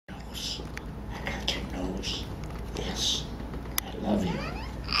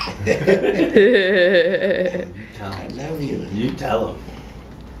I love you. You tell him.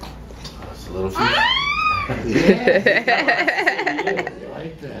 It's a little feet. Yeah. You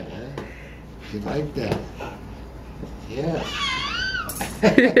like that, huh? You like that? Yeah.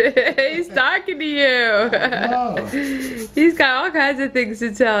 He's talking to you. No. He's got all kinds of things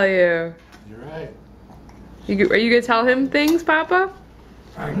to tell you. You're right. Are you gonna tell him things, Papa?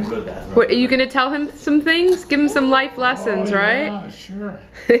 I'm good at What, are you gonna tell him some things? Give him some life lessons, right? Yeah, sure.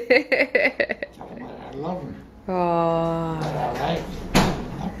 Tell him I love him. Aww. I like him.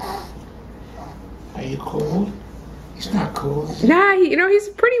 Are you cold? He's not cold. Nah, he's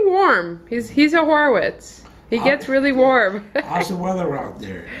pretty warm. He's a Horwitz. He gets really warm. How's the weather out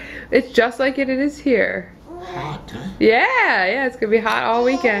there? It's just like it is here. Hot, huh? Yeah, it's gonna be hot all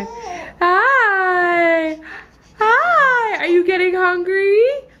weekend. Hi! Hi! Are you getting hungry?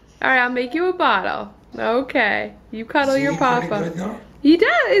 Alright, I'll make you a bottle. Okay. You cuddle your Papa. He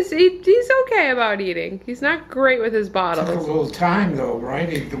does. He's okay about eating. He's not great with his bottles. Took a little time though, right?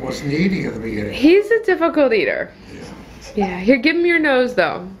 He wasn't eating at the beginning. He's a difficult eater. Yeah. Here, give him your nose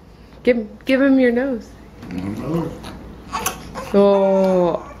though. Give him your nose. Mm-hmm.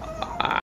 Oh.